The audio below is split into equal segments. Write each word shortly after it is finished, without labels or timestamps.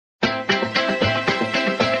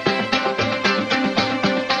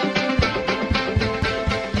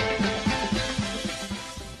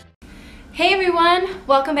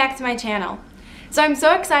welcome back to my channel. So I'm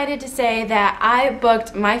so excited to say that I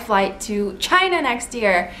booked my flight to China next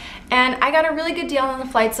year, and I got a really good deal on the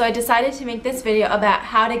flight, so I decided to make this video about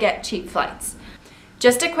how to get cheap flights.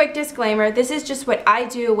 Just a quick disclaimer, this is just what I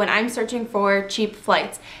do when I'm searching for cheap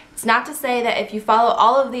flights. It's not to say that if you follow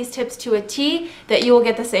all of these tips to a T that you will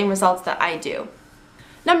get the same results that I do.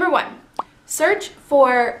 Number one, search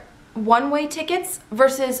for one-way tickets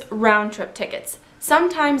versus round-trip tickets.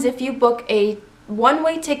 Sometimes if you book a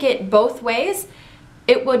one-way ticket both ways,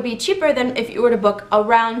 it would be cheaper than if you were to book a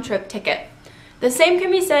round-trip ticket. The same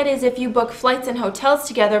can be said as if you book flights and hotels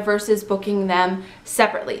together versus booking them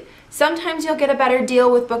separately. Sometimes you'll get a better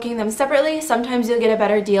deal with booking them separately, sometimes you'll get a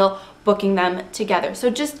better deal booking them together. So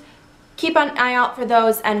just keep an eye out for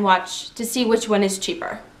those and watch to see which one is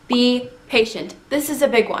cheaper. Be patient. This is a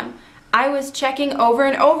big one. I was checking over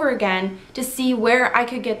and over again to see where I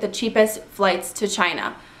could get the cheapest flights to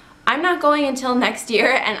China. I'm not going until next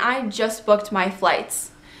year, and I just booked my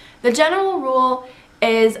flights. The general rule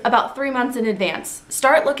is about 3 months in advance.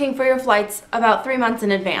 Start looking for your flights about 3 months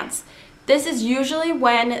in advance. This is usually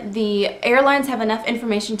when the airlines have enough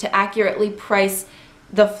information to accurately price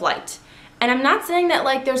the flight. And I'm not saying that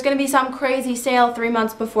like there's going to be some crazy sale 3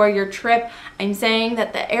 months before your trip. I'm saying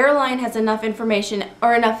that the airline has enough information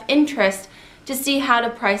or enough interest to see how to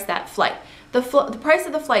price that flight. The price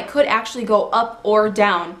of the flight could actually go up or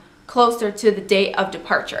down closer to the date of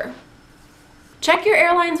departure. Check your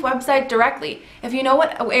airline's website directly. If you know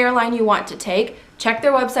what airline you want to take, check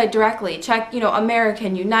their website directly. Check,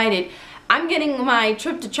 American, United. I'm getting my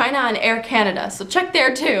trip to China on Air Canada, so check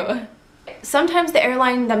there too. Sometimes the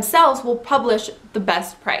airline themselves will publish the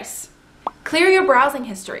best price. Clear your browsing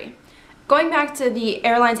history. Going back to the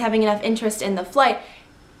airlines having enough interest in the flight,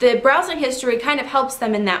 the browsing history kind of helps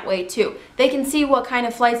them in that way too. They can see what kind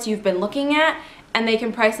of flights you've been looking at, and they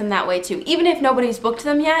can price them that way too. Even if nobody's booked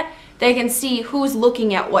them yet, they can see who's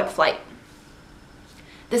looking at what flight.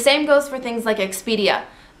 The same goes for things like Expedia.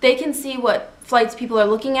 They can see what flights people are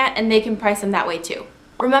looking at, and they can price them that way too.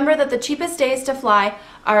 Remember that the cheapest days to fly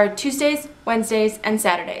are Tuesdays, Wednesdays, and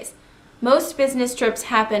Saturdays. Most business trips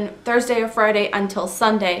happen Thursday or Friday until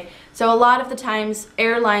Sunday, so a lot of the times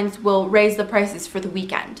airlines will raise the prices for the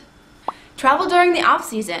weekend. Travel during the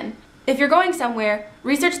off-season. If you're going somewhere,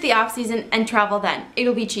 research the off-season and travel then.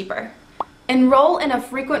 It'll be cheaper. Enroll in a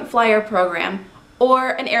frequent flyer program or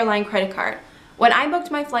an airline credit card. When I booked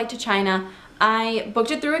my flight to China, I booked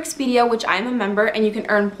it through Expedia, which I'm a member, and you can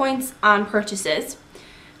earn points on purchases.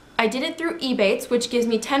 I did it through Ebates, which gives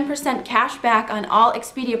me 10% cash back on all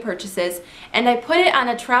Expedia purchases, and I put it on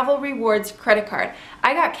a travel rewards credit card.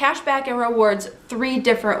 I got cash back and rewards 3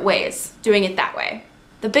 different ways doing it that way.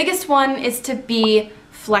 The biggest one is to be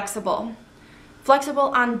flexible.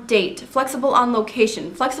 Flexible on date, flexible on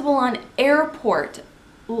location, flexible on airport,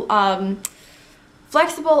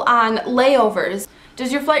 flexible on layovers.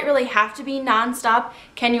 Does your flight really have to be non-stop?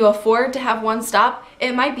 Can you afford to have one stop?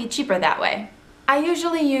 It might be cheaper that way. I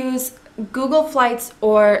usually use Google Flights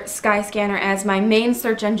or Skyscanner as my main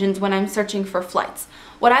search engines when I'm searching for flights.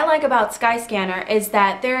 What I like about Skyscanner is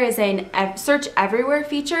that there is a search everywhere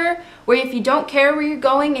feature where if you don't care where you're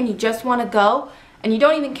going and you just want to go, and you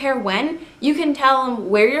don't even care when, you can tell them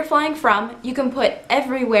where you're flying from, you can put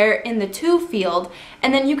everywhere in the to field,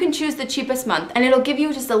 and then you can choose the cheapest month, and it'll give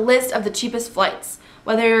you just a list of the cheapest flights,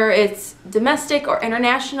 whether it's domestic or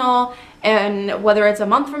international, and whether it's a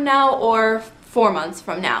month from now or 4 months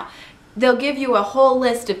from now. They'll give you a whole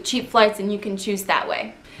list of cheap flights and you can choose that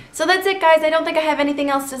way. So that's it, guys. I don't think I have anything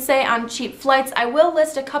else to say on cheap flights. I will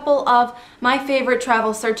list a couple of my favorite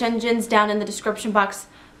travel search engines down in the description box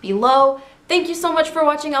below. Thank you so much for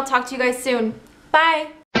watching. I'll talk to you guys soon.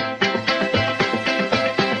 Bye!